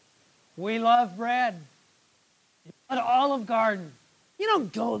We love bread. You go to Olive Garden. You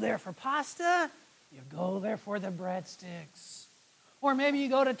don't go there for pasta. You go there for the breadsticks. Or maybe you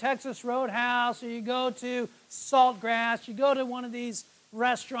go to Texas Roadhouse, or you go to Saltgrass. You go to one of these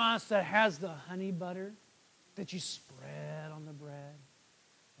restaurants that has the honey butter that you spread on the bread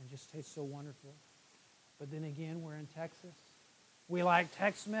and just tastes so wonderful. But then again, we're in Texas. We like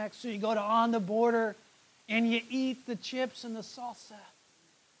Tex-Mex, so you go to On the Border and you eat the chips and the salsa.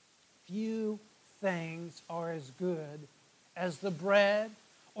 Few things are as good as the bread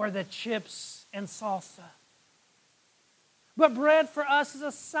or the chips and salsa. But bread for us is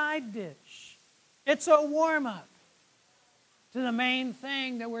a side dish. It's a warm-up to the main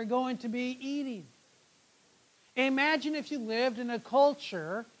thing that we're going to be eating. Imagine if you lived in a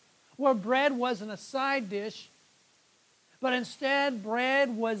culture where bread wasn't a side dish, but instead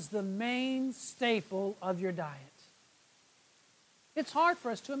bread was the main staple of your diet. It's hard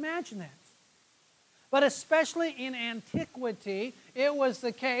for us to imagine that. But especially in antiquity, it was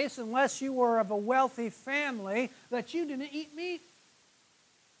the case, unless you were of a wealthy family, that you didn't eat meat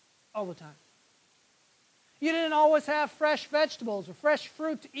all the time. You didn't always have fresh vegetables or fresh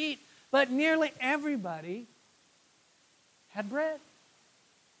fruit to eat, but nearly everybody had bread.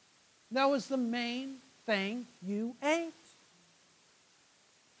 That was the main thing you ate.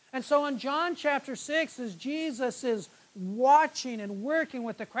 And so in John chapter 6, as Jesus is watching and working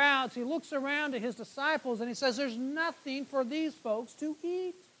with the crowds, he looks around to his disciples and he says, there's nothing for these folks to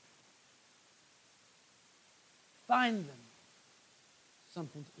eat. Find them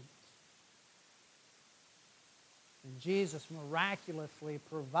something to eat. And Jesus miraculously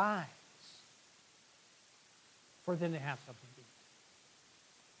provides for them to have something to eat.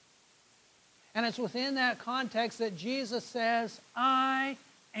 And it's within that context that Jesus says, I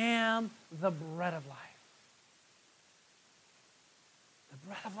am the bread of life. The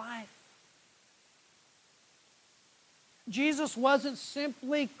bread of life. Jesus wasn't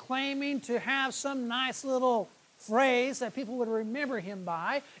simply claiming to have some nice little phrase that people would remember him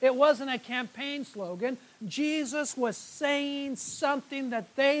by. It wasn't a campaign slogan. Jesus was saying something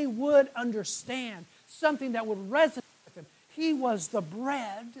that they would understand, something that would resonate with them. He was the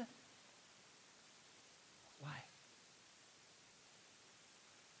bread of life.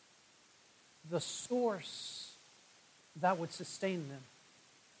 The source that would sustain them.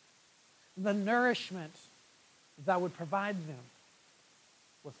 The nourishment that would provide them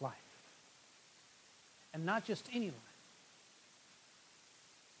with life. And not just any life,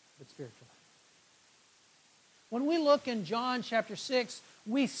 but spiritual life. When we look in John chapter 6,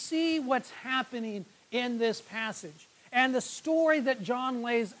 we see what's happening in this passage and the story that John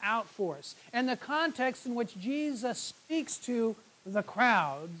lays out for us and the context in which Jesus speaks to the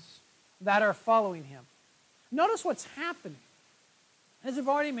crowds that are following him. Notice what's happening. As I've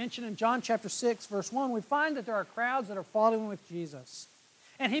already mentioned in John chapter 6, verse 1, we find that there are crowds that are following with Jesus.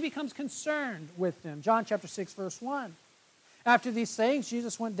 And he becomes concerned with them. John chapter 6, verse 1. After these things,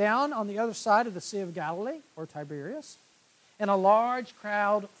 Jesus went down on the other side of the Sea of Galilee, or Tiberias, and a large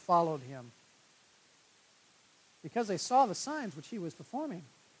crowd followed him, because they saw the signs which he was performing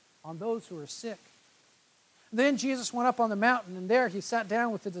on those who were sick. Then Jesus went up on the mountain, and there he sat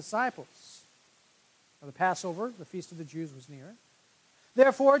down with the disciples. For the Passover, the feast of the Jews, was near.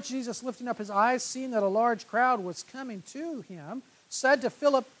 Therefore, Jesus, lifting up his eyes, seeing that a large crowd was coming to him, said to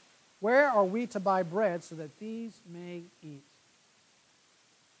Philip, where are we to buy bread so that these may eat?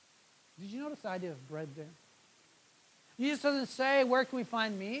 Did you notice the idea of bread there? Jesus doesn't say, where can we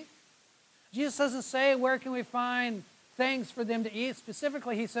find meat? Jesus doesn't say, where can we find things for them to eat?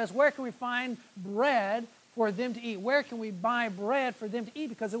 Specifically, he says, where can we find bread for them to eat? Where can we buy bread for them to eat?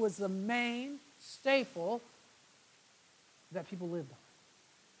 Because it was the main staple that people lived on.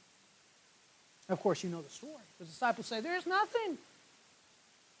 Of course, you know the story. The disciples say, there's nothing.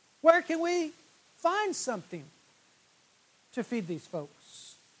 Where can we find something to feed these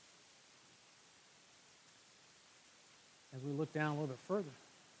folks? As we look down a little bit further,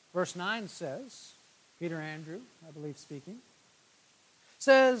 verse 9 says, Peter Andrew, I believe, speaking,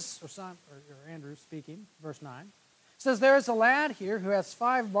 says, or Andrew speaking, verse 9, says, there is a lad here who has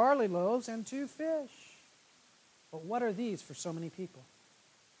 5 barley loaves and 2 fish. But what are these for so many people?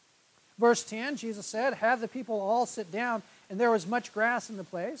 Verse 10, Jesus said, have the people all sit down. And there was much grass in the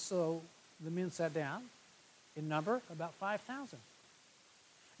place, so the men sat down, in number about 5,000.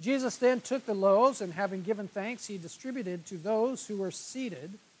 Jesus then took the loaves, and having given thanks, he distributed to those who were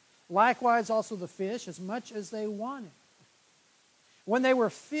seated, likewise also the fish, as much as they wanted. When they were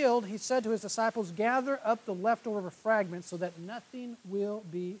filled, he said to his disciples, gather up the leftover fragments so that nothing will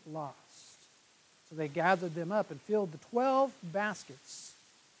be lost. So they gathered them up and filled the 12 baskets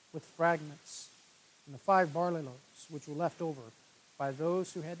with fragments, and the 5 barley loaves which were left over by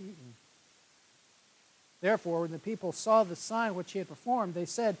those who had eaten. Therefore, when the people saw the sign which he had performed, they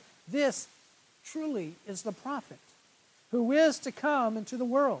said, "This truly is the prophet who is to come into the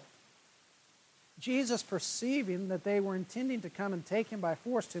world." Jesus, perceiving that they were intending to come and take him by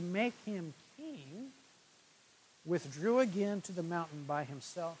force to make him king, withdrew again to the mountain by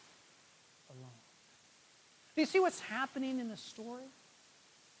himself alone. Do you see what's happening in the story?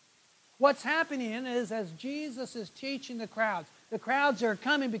 What's happening is, as Jesus is teaching the crowds are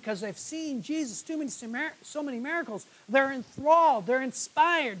coming because they've seen Jesus do so many miracles. They're enthralled, they're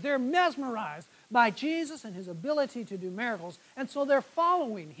inspired, they're mesmerized by Jesus and his ability to do miracles, and so they're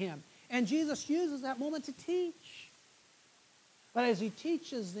following him. And Jesus uses that moment to teach. But as he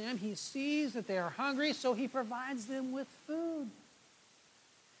teaches them, he sees that they are hungry, so he provides them with food.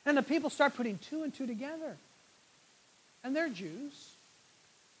 And the people start putting 2 and 2 together. And they're Jews,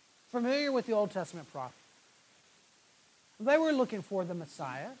 familiar with the Old Testament prophet. They were looking for the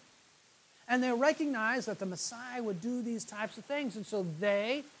Messiah, and they recognized that the Messiah would do these types of things, and so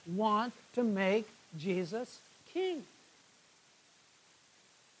they want to make Jesus king.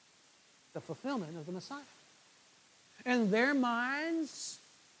 The fulfillment of the Messiah. In their minds,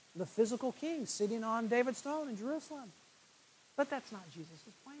 the physical king sitting on David's throne in Jerusalem. But that's not Jesus'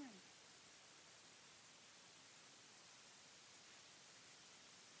 plan.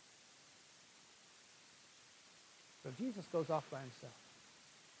 So Jesus goes off by himself.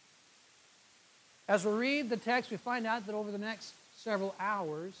 As we read the text, we find out that over the next several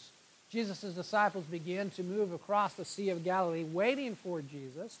hours, Jesus' disciples begin to move across the Sea of Galilee, waiting for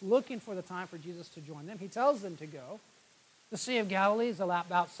Jesus, looking for the time for Jesus to join them. He tells them to go. The Sea of Galilee is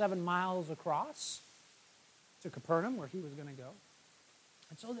about 7 miles across to Capernaum, where he was going to go.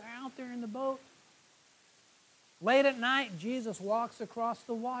 And so they're out there in the boat. Late at night, Jesus walks across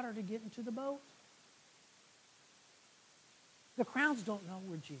the water to get into the boat. The crowds don't know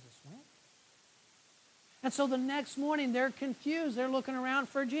where Jesus went. And so the next morning, they're confused. They're looking around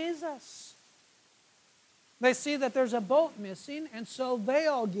for Jesus. They see that there's a boat missing, and so they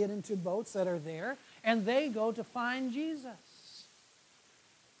all get into boats that are there, and they go to find Jesus.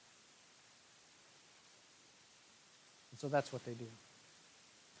 And so that's what they do.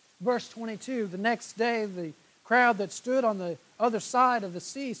 Verse 22, the next day, the crowd that stood on the other side of the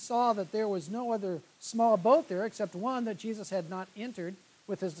sea saw that there was no other small boat there except one, that Jesus had not entered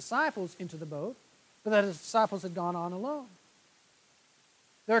with his disciples into the boat, but that his disciples had gone on alone.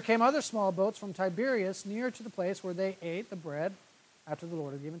 There came other small boats from Tiberias near to the place where they ate the bread after the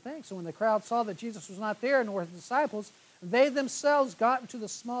Lord had given thanks. So when the crowd saw that Jesus was not there, nor his disciples, they themselves got into the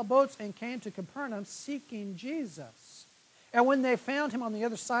small boats and came to Capernaum seeking Jesus. And when they found him on the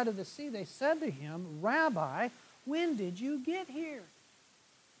other side of the sea, they said to him, "Rabbi, when did you get here?"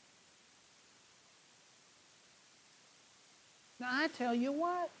 Now I tell you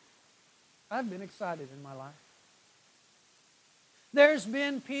what, I've been excited in my life. There's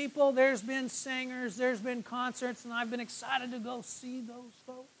been people, there's been singers, there's been concerts, and I've been excited to go see those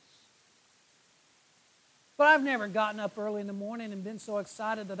folks. But I've never gotten up early in the morning and been so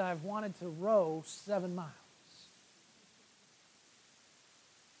excited that I've wanted to row 7 miles.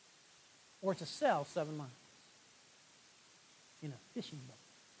 Or to sail 7 miles in a fishing boat.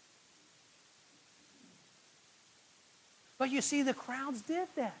 But you see, the crowds did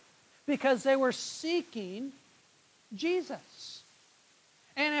that because they were seeking Jesus.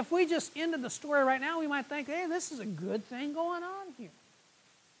 And if we just ended the story right now, we might think, hey, this is a good thing going on here.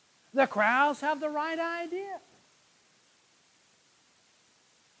 The crowds have the right idea.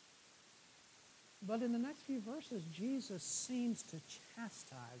 But in the next few verses, Jesus seems to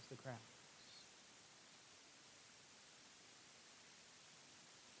chastise the crowds.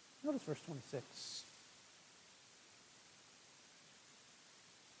 Notice verse 26.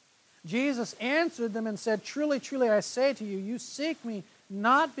 Jesus answered them and said, "Truly, truly, I say to you, you seek me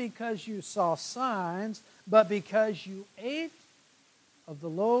not because you saw signs, but because you ate of the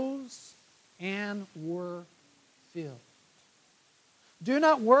loaves and were filled. Do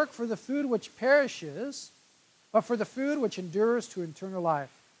not work for the food which perishes, but for the food which endures to eternal life.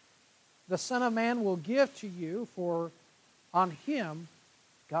 The Son of Man will give to you, for on him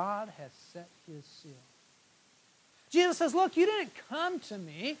God has set his seal." Jesus says, look, you didn't come to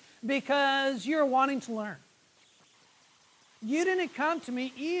me because you're wanting to learn. You didn't come to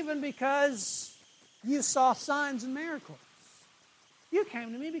me even because you saw signs and miracles. You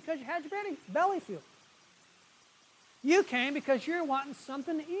came to me because you had your belly filled. You came because you're wanting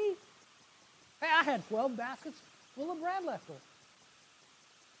something to eat. Hey, I had 12 baskets full of bread left over.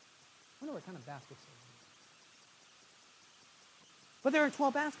 I wonder what kind of baskets they were. But there are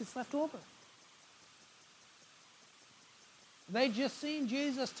 12 baskets left over. They just seen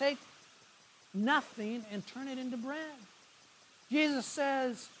Jesus take nothing and turn it into bread. Jesus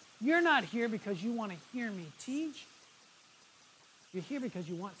says, you're not here because you want to hear me teach. You're here because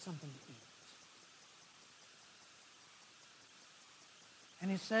you want something to eat.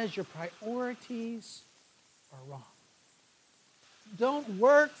 And he says your priorities are wrong. Don't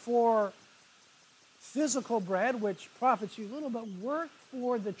work for physical bread, which profits you little, but work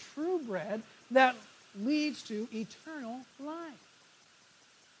for the true bread that leads to eternal life.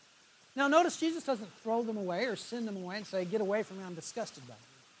 Now notice Jesus doesn't throw them away or send them away and say, get away from me, I'm disgusted by you.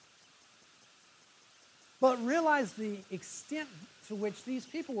 But realize the extent to which these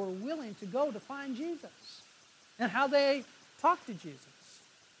people were willing to go to find Jesus and how they talked to Jesus.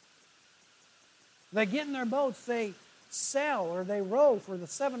 They get in their boats, they sail or they row for the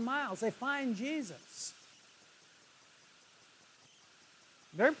 7 miles, they find Jesus.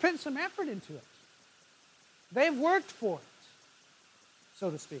 They're putting some effort into it. They've worked for it,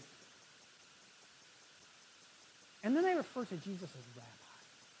 so to speak. And then they refer to Jesus as rabbi.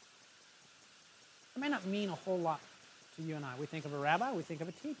 It may not mean a whole lot to you and I. We think of a rabbi, we think of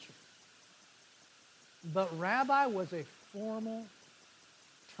a teacher. But rabbi was a formal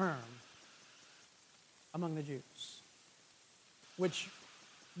term among the Jews, which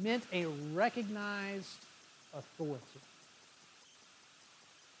meant a recognized authority.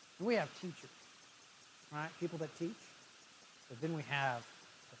 And we have teachers, right? People that teach. But then we have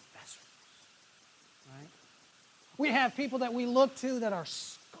professors, right? We have people that we look to that are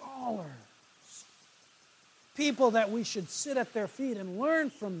scholars. People that we should sit at their feet and learn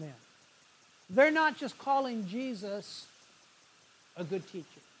from them. They're not just calling Jesus a good teacher.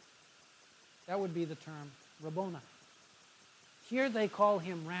 That would be the term Rabboni. Here they call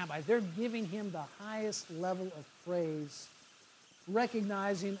him rabbi. They're giving him the highest level of praise,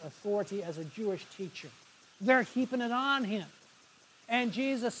 recognizing authority as a Jewish teacher. They're heaping it on him. And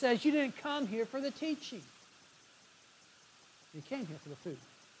Jesus says, you didn't come here for the teaching. You came here for the food.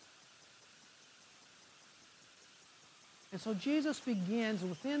 And so Jesus begins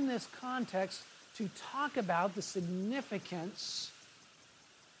within this context to talk about the significance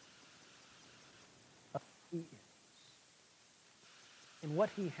of who he is and what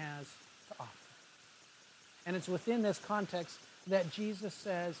he has to offer. And it's within this context that Jesus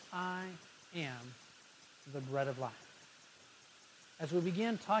says, I am the bread of life. As we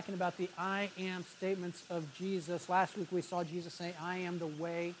begin talking about the I am statements of Jesus, last week we saw Jesus say, I am the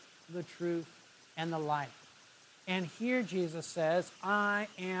way, the truth, and the life. And here Jesus says, I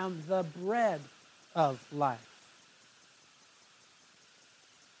am the bread of life.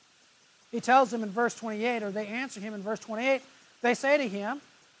 He tells them in verse 28, or they answer him in verse 28, they say to him,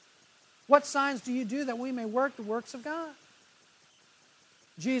 what signs do you do that we may work the works of God?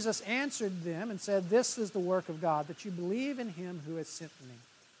 Jesus answered them and said, this is the work of God, that you believe in him who has sent me,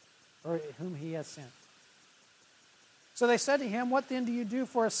 or whom he has sent. So they said to him, what then do you do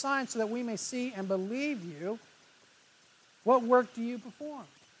for a sign so that we may see and believe you? What work do you perform?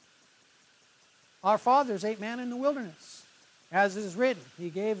 Our fathers ate manna in the wilderness. As it is written,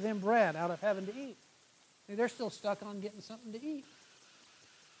 he gave them bread out of heaven to eat. See, they're still stuck on getting something to eat.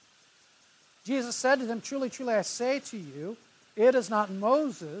 Jesus said to them, truly, truly, I say to you, it is not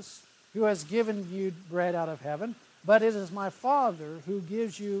Moses who has given you bread out of heaven, but it is my Father who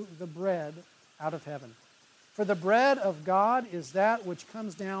gives you the bread out of heaven. For the bread of God is that which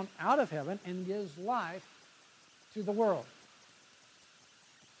comes down out of heaven and gives life to the world.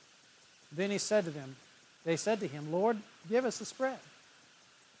 Then they said to him, Lord, give us this bread.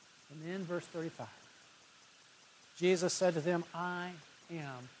 And then verse 35. Jesus said to them, I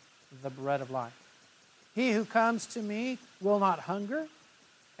am the bread of life. He who comes to me will not hunger,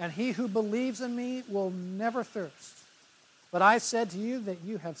 and he who believes in me will never thirst. But I said to you that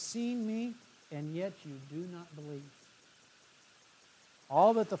you have seen me, and yet you do not believe.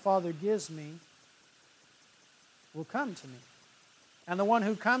 All that the Father gives me will come to me. And the one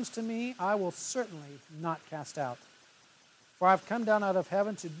who comes to me, I will certainly not cast out. For I have come down out of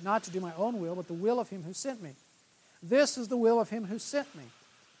heaven not to do my own will, but the will of him who sent me. This is the will of him who sent me,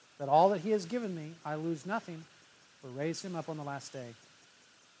 that all that he has given me, I lose nothing, but raise him up on the last day.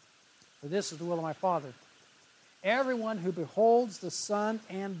 For this is the will of my Father. Everyone who beholds the Son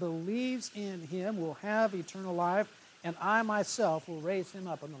and believes in him will have eternal life, and I myself will raise him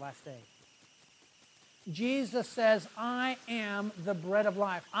up on the last day. Jesus says, I am the bread of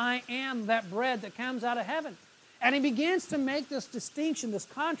life. I am that bread that comes out of heaven. And he begins to make this distinction, this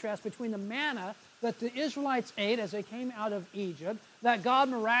contrast between the manna that the Israelites ate as they came out of Egypt, that God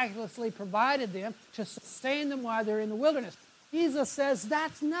miraculously provided them to sustain them while they're in the wilderness. Jesus says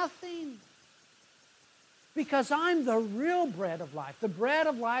that's nothing. Because I'm the real bread of life, the bread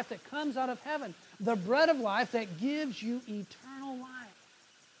of life that comes out of heaven, the bread of life that gives you eternal life.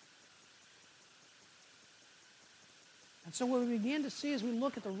 And so what we begin to see as we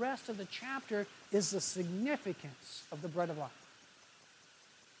look at the rest of the chapter is the significance of the bread of life.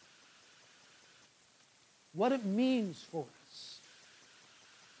 What it means for us.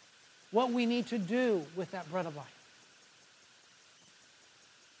 What we need to do with that bread of life.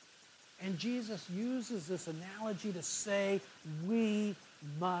 And Jesus uses this analogy to say we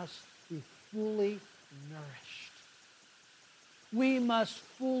must be fully nourished. We must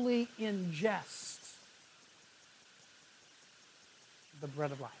fully ingest the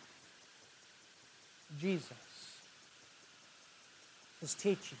bread of life. Jesus, his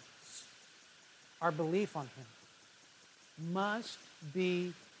teachings, our belief on him must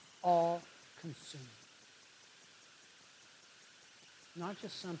be all-consuming. Not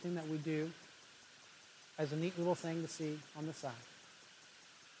just something that we do as a neat little thing to see on the side.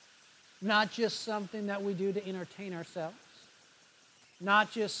 Not just something that we do to entertain ourselves.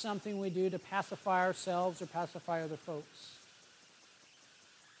 Not just something we do to pacify ourselves or pacify other folks.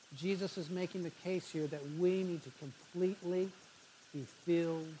 Jesus is making the case here that we need to completely be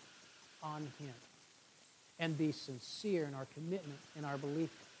filled on him and be sincere in our commitment and our belief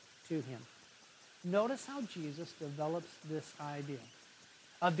to him. Notice how Jesus develops this idea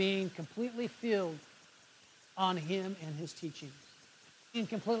of being completely filled on him and his teachings, being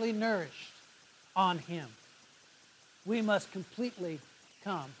completely nourished on him. We must completely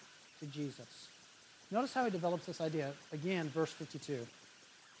come to Jesus. Notice how he develops this idea. Again, verse 52.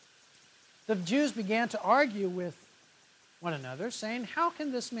 The Jews began to argue with one another, saying, "How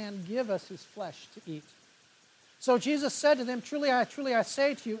can this man give us his flesh to eat?" So Jesus said to them, truly I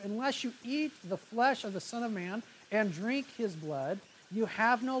say to you, unless you eat the flesh of the Son of Man and drink his blood, you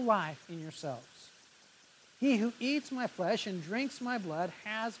have no life in yourselves. He who eats my flesh and drinks my blood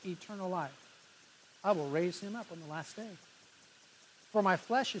has eternal life. I will raise him up on the last day. For my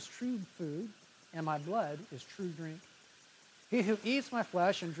flesh is true food, and my blood is true drink. He who eats my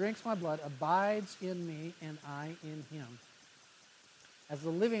flesh and drinks my blood abides in me, and I in him. As the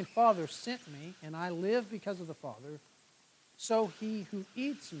living Father sent me, and I live because of the Father, so he who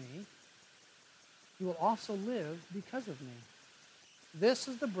eats me, he will also live because of me. This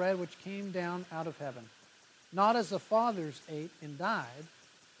is the bread which came down out of heaven. Not as the fathers ate and died,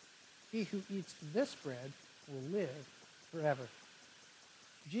 he who eats this bread will live forever.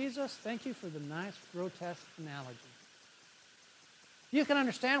 Jesus, thank you for the nice, grotesque analogy. You can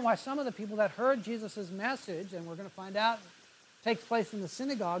understand why some of the people that heard Jesus' message, and we're going to find out takes place in the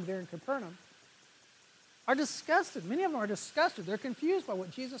synagogue there in Capernaum, are disgusted. Many of them are disgusted. They're confused by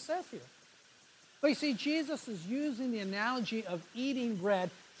what Jesus says here. But you see, Jesus is using the analogy of eating bread,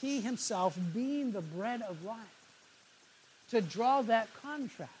 he himself being the bread of life, to draw that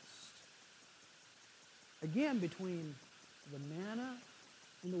contrast, again, between the manna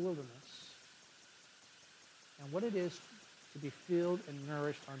in the wilderness and what it is to be filled and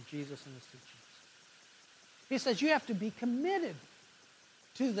nourished on Jesus and his teachings. He says you have to be committed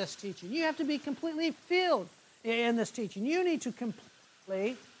to this teaching. You have to be completely filled in this teaching. You need to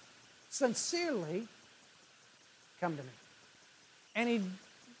completely, sincerely come to me. And he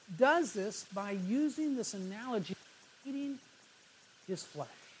does this by using this analogy of eating his flesh.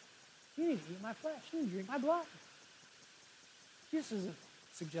 You need to eat my flesh. You need to drink my blood. Jesus isn't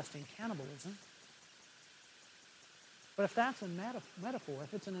suggesting cannibalism. But if that's a metaphor,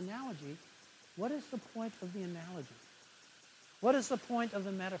 if it's an analogy, what is the point of the analogy? What is the point of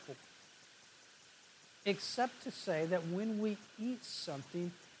the metaphor? Except to say that when we eat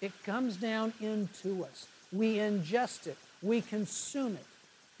something, it comes down into us. We ingest it. We consume it.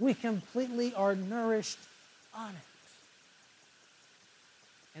 We completely are nourished on it.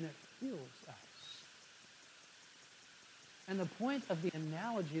 And it fuels us. And the point of the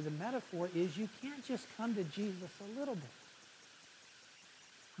analogy, the metaphor, is you can't just come to Jesus a little bit.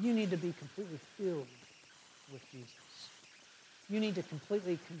 You need to be completely filled with Jesus. You need to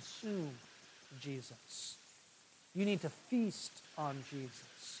completely consume Jesus. You need to feast on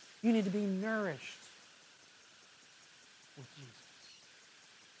Jesus. You need to be nourished with Jesus.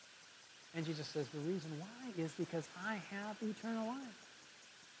 And Jesus says the reason why is because I have eternal life.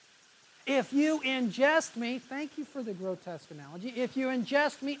 If you ingest me, thank you for the grotesque analogy, if you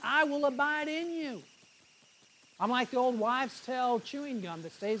ingest me, I will abide in you. I'm like the old wives' tale chewing gum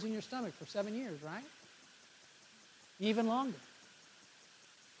that stays in your stomach for 7 years, right? Even longer.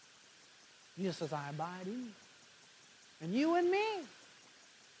 Jesus says, I abide in you. And you in me.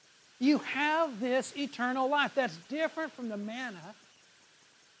 You have this eternal life that's different from the manna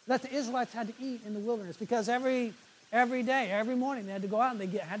that the Israelites had to eat in the wilderness, because every day, every morning, they had to go out and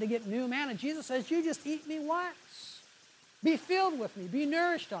they had to get new manna. Jesus says, you just eat me once. Be filled with me. Be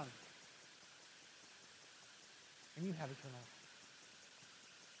nourished on me. And you have eternal life.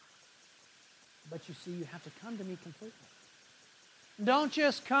 But you see, you have to come to me completely. Don't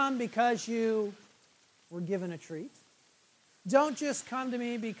just come because you were given a treat. Don't just come to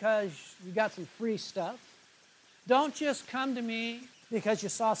me because you got some free stuff. Don't just come to me because you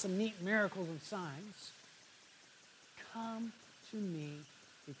saw some neat miracles and signs. Come to me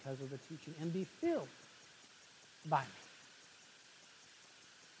because of the teaching and be filled by me.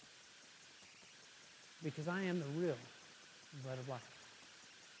 Because I am the real bread of life.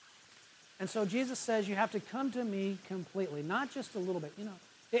 And so Jesus says you have to come to me completely, not just a little bit. You know,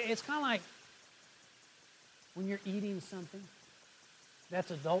 it's kind of like when you're eating something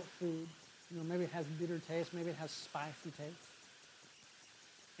that's adult food. You know, maybe it has bitter taste, maybe it has spicy taste.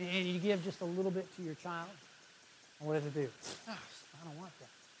 And you give just a little bit to your child. And what does it do? Oh, I don't want that.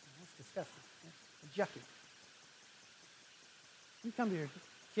 That's disgusting. That's yucky. You come to your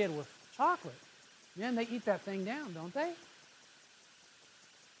kid with chocolate, then they eat that thing down, don't they?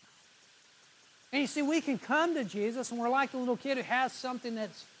 And you see, we can come to Jesus and we're like the little kid who has something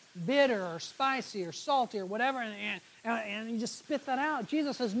that's bitter or spicy or salty or whatever, and you just spit that out.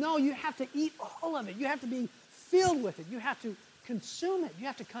 Jesus says, no, you have to eat all of it. You have to be filled with it. You have to consume it. You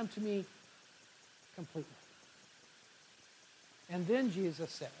have to come to me completely. And then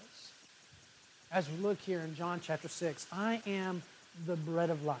Jesus says, as we look here in John chapter 6, I am the bread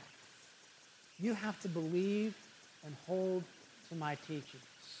of life. You have to believe and hold to my teachings.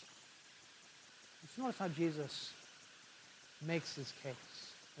 Let's notice how Jesus makes his case.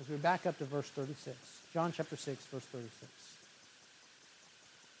 As we back up to verse 36. John chapter 6, verse 36.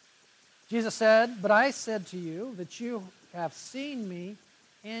 Jesus said, but I said to you that you have seen me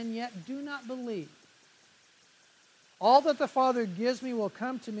and yet do not believe. All that the Father gives me will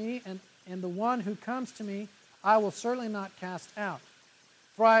come to me, and the one who comes to me I will certainly not cast out.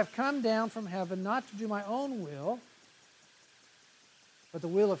 For I have come down from heaven not to do my own will, but the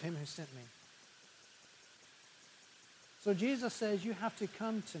will of him who sent me. So Jesus says you have to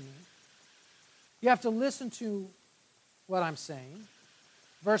come to me. You have to listen to what I'm saying.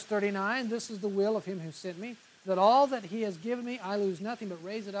 Verse 39, this is the will of him who sent me, that all that he has given me I lose nothing but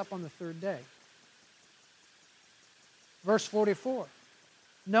raise it up on the third day. Verse 44,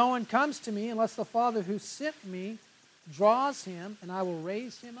 no one comes to me unless the Father who sent me draws him, and I will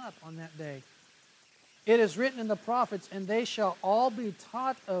raise him up on that day. It is written in the prophets, and they shall all be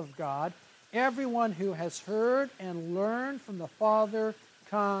taught of God. Everyone who has heard and learned from the Father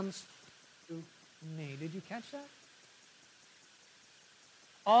comes to me. Did you catch that?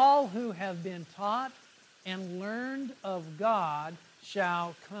 All who have been taught and learned of God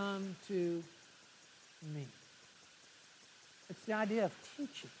shall come to me. It's the idea of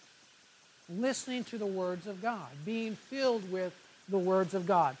teaching, listening to the words of God, being filled with the words of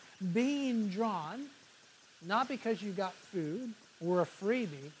God, being drawn, not because you got food or a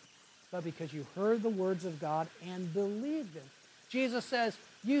freebie, but because you heard the words of God and believed them. Jesus says,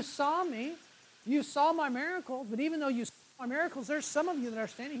 you saw me, you saw my miracles, but even though you saw my miracles, there's some of you that are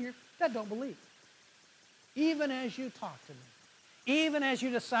standing here that don't believe. Even as you talk to me, even as you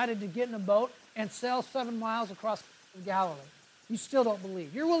decided to get in a boat and sail 7 miles across Galilee, you still don't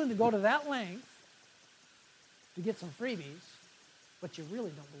believe. You're willing to go to that length to get some freebies, but you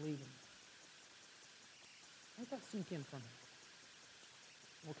really don't believe in me. Let that sink in for a minute.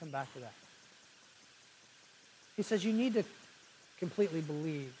 We'll come back to that. He says you need to completely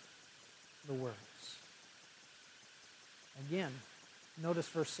believe the words. Again, notice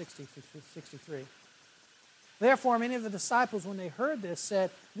verse 60 through 63. Therefore, many of the disciples, when they heard this, said,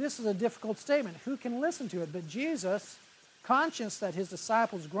 this is a difficult statement. Who can listen to it? But Jesus, conscious that his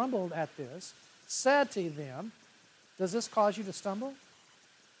disciples grumbled at this, said to them, does this cause you to stumble?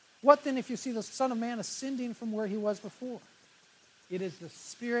 What then if you see the Son of Man ascending from where he was before? It is the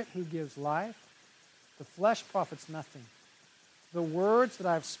Spirit who gives life. The flesh profits nothing. The words that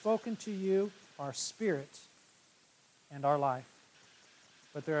I have spoken to you are spirit and are life.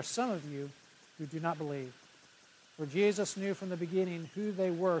 But there are some of you who do not believe. For Jesus knew from the beginning who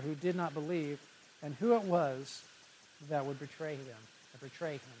they were who did not believe and who it was that would betray them, or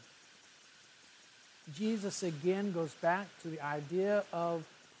betray him. Jesus again goes back to the idea of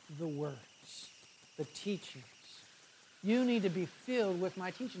the words, the teachings. You need to be filled with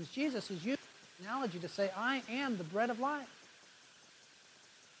my teachings. Jesus is using an analogy to say, I am the bread of life.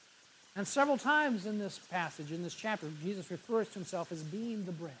 And several times in this passage, in this chapter, Jesus refers to himself as being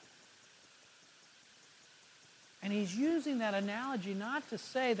the bread. And he's using that analogy not to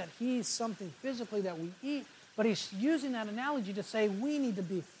say that he's something physically that we eat, but he's using that analogy to say we need to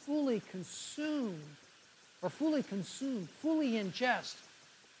be fully consumed, fully ingest,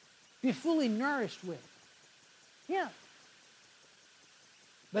 be fully nourished with him.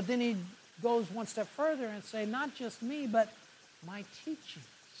 But then he goes one step further and say, not just me, but my teachings,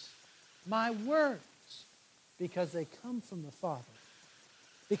 my words, because they come from the Father,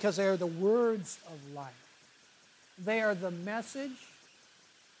 because they are the words of life. They are the message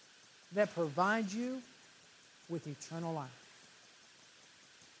that provides you with eternal life.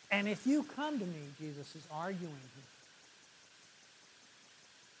 And if you come to me, Jesus is arguing here,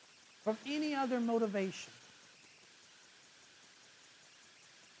 from any other motivation,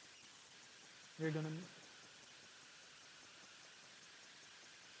 you're going to miss it.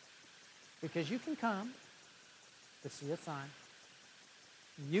 Because you can come to see a sign.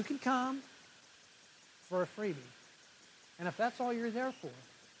 You can come for a freebie. And if that's all you're there for,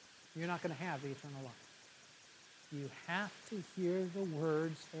 you're not going to have the eternal life. You have to hear the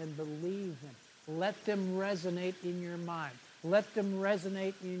words and believe them. Let them resonate in your mind. Let them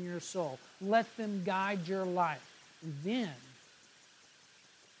resonate in your soul. Let them guide your life. Then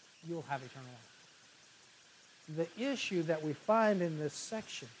you'll have eternal life. The issue that we find in this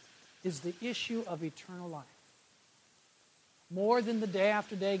section is the issue of eternal life. More than the day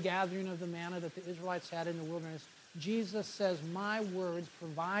after day gathering of the manna that the Israelites had in the wilderness, Jesus says, my words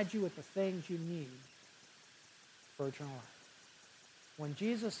provide you with the things you need for eternal life. When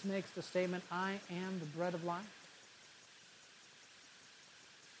Jesus makes the statement, I am the bread of life,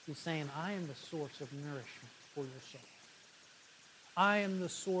 he's saying, I am the source of nourishment for your soul. I am the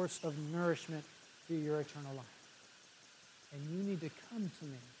source of nourishment for your eternal life. And you need to come to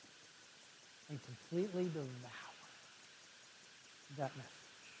me and completely devour that message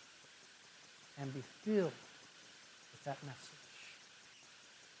and be filled with that message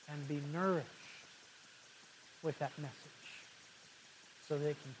and be nourished with that message so that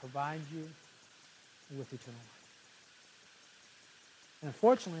it can provide you with eternal life. And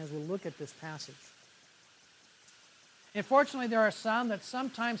unfortunately, as we look at this passage, unfortunately, there are some that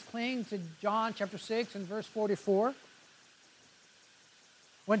sometimes cling to John chapter 6 and verse 44.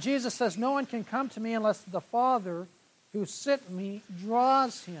 When Jesus says, no one can come to me unless the Father who sent me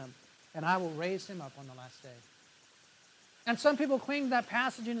draws him, and I will raise him up on the last day. And some people cling to that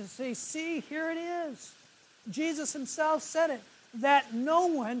passage and say, see, here it is. Jesus himself said it, that no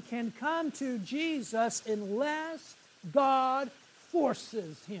one can come to Jesus unless God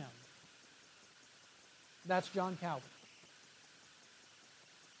forces him. That's John Calvin.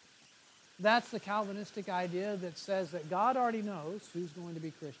 That's the Calvinistic idea that says that God already knows who's going to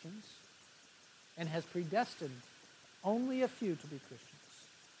be Christians and has predestined only a few to be Christians.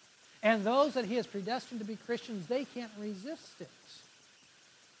 And those that he has predestined to be Christians, they can't resist it.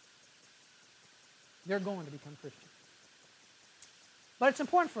 They're going to become Christians. But it's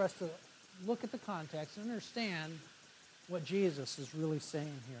important for us to look at the context and understand what Jesus is really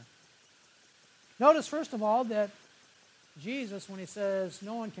saying here. Notice, first of all, that Jesus, when he says,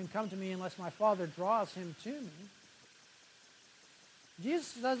 no one can come to me unless my Father draws him to me,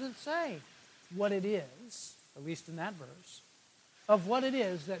 Jesus doesn't say what it is, at least in that verse, of what it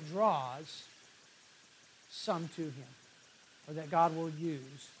is that draws some to him, or that God will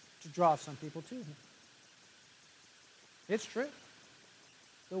use to draw some people to him. It's true.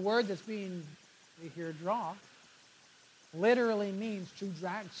 The word that's being here, draw, literally means to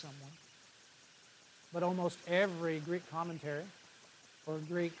drag someone. But almost every Greek commentary or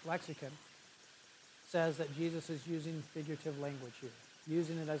Greek lexicon says that Jesus is using figurative language here,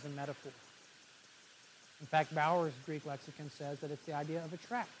 using it as a metaphor. In fact, Bauer's Greek lexicon says that it's the idea of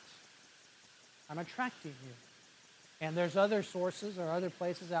attract. I'm attracting you. And there's other sources or other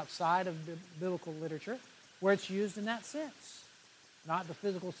places outside of biblical literature where it's used in that sense. Not the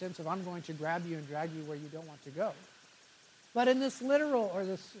physical sense of I'm going to grab you and drag you where you don't want to go. But in this literal or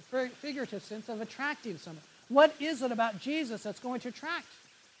this figurative sense of attracting someone. What is it about Jesus that's going to attract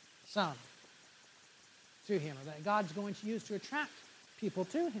some to him, or that God's going to use to attract people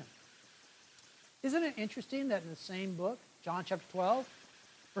to him? Isn't it interesting that in the same book, John chapter 12,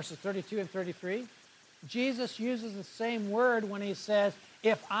 verses 32 and 33, Jesus uses the same word when he says,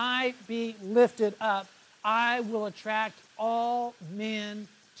 if I be lifted up, I will attract all men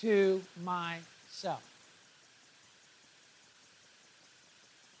to myself.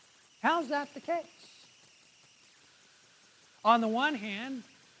 How's that the case? On the one hand,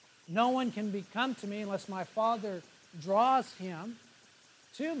 no one can come to me unless my Father draws him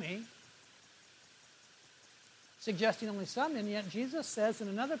to me. suggesting only some, and yet Jesus says in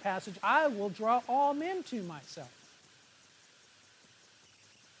another passage, I will draw all men to myself.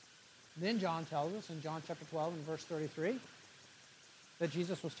 Then John tells us in John chapter 12 and verse 33 that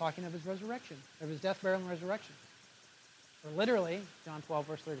Jesus was talking of his resurrection, of his death, burial, and resurrection. Or literally, John 12,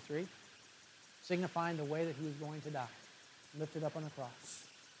 verse 33, signifying the way that he was going to die, lifted up on the cross.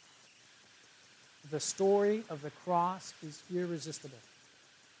 The story of the cross is irresistible.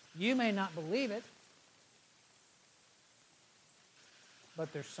 You may not believe it,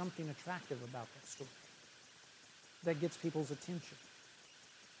 but there's something attractive about that story that gets people's attention,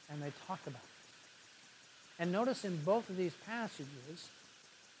 and they talk about it. And notice in both of these passages,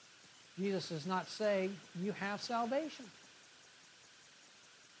 Jesus does not say you have salvation,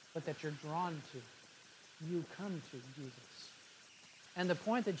 but that you're drawn to, you come to Jesus. And the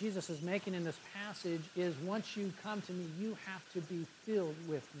point that Jesus is making in this passage is once you come to me, you have to be filled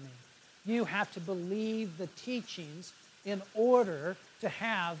with me. You have to believe the teachings in order to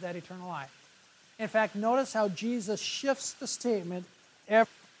have that eternal life. In fact, notice how Jesus shifts the statement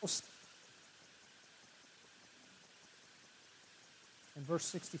every in verse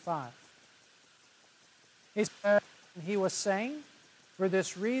 65. He was saying, for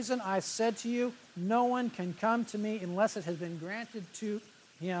this reason I said to you, no one can come to me unless it has been granted to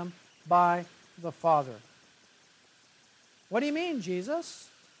him by the Father. What do you mean, Jesus?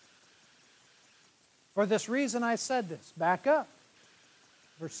 For this reason I said this. Back up.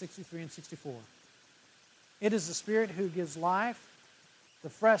 Verse 63 and 64. It is the Spirit who gives life. The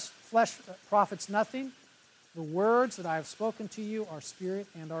flesh profits nothing. The words that I have spoken to you are spirit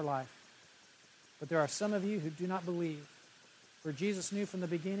and are life. But there are some of you who do not believe. For Jesus knew from the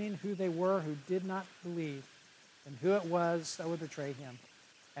beginning who they were who did not believe, and who it was that would betray him.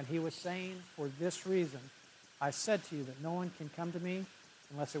 And he was saying, for this reason, I said to you that no one can come to me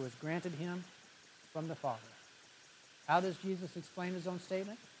unless it was granted him from the Father. How does Jesus explain his own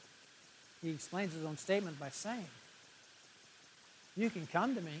statement? He explains his own statement by saying, you can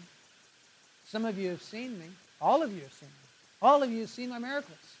come to me. Some of you have seen me. All of you have seen me. All of you have seen my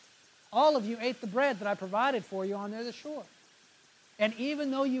miracles. All of you ate the bread that I provided for you on the shore. And even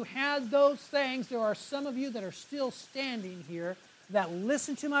though you had those things, there are some of you that are still standing here that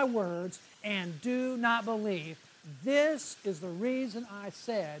listen to my words and do not believe. This is the reason I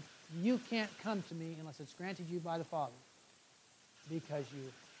said you can't come to me unless it's granted you by the Father. Because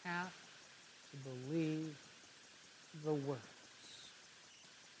you have to believe the words.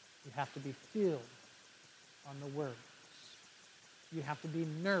 You have to be filled on the words. You have to be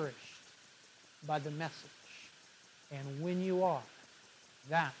nourished by the message. And when you are,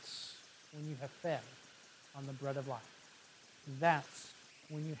 that's when you have fed on the bread of life. That's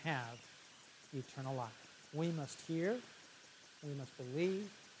when you have eternal life. We must hear, we must believe,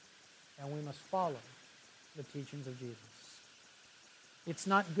 and we must follow the teachings of Jesus. It's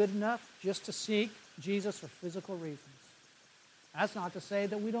not good enough just to seek Jesus for physical reasons. That's not to say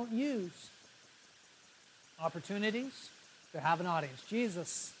that we don't use opportunities to have an audience.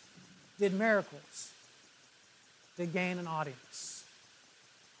 Jesus did miracles to gain an audience.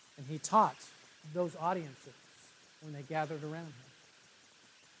 And he taught those audiences when they gathered around him.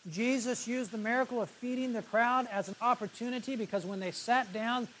 Jesus used the miracle of feeding the crowd as an opportunity because when they sat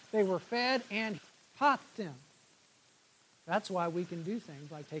down, they were fed and he taught them. That's why we can do things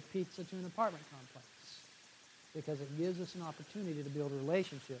like take pizza to an apartment complex, because it gives us an opportunity to build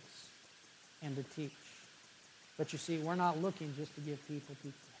relationships and to teach. But you see, we're not looking just to give people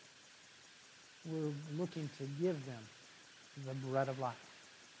pizza. We're looking to give them the bread of life,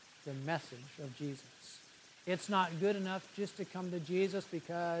 the message of Jesus. It's not good enough just to come to Jesus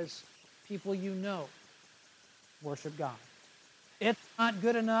because people you know worship God. It's not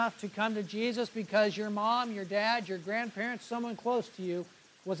good enough to come to Jesus because your mom, your dad, your grandparents, someone close to you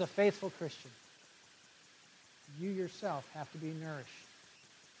was a faithful Christian. You yourself have to be nourished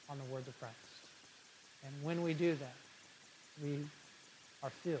on the words of Christ. And when we do that, we are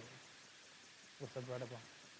filled with the bread of life.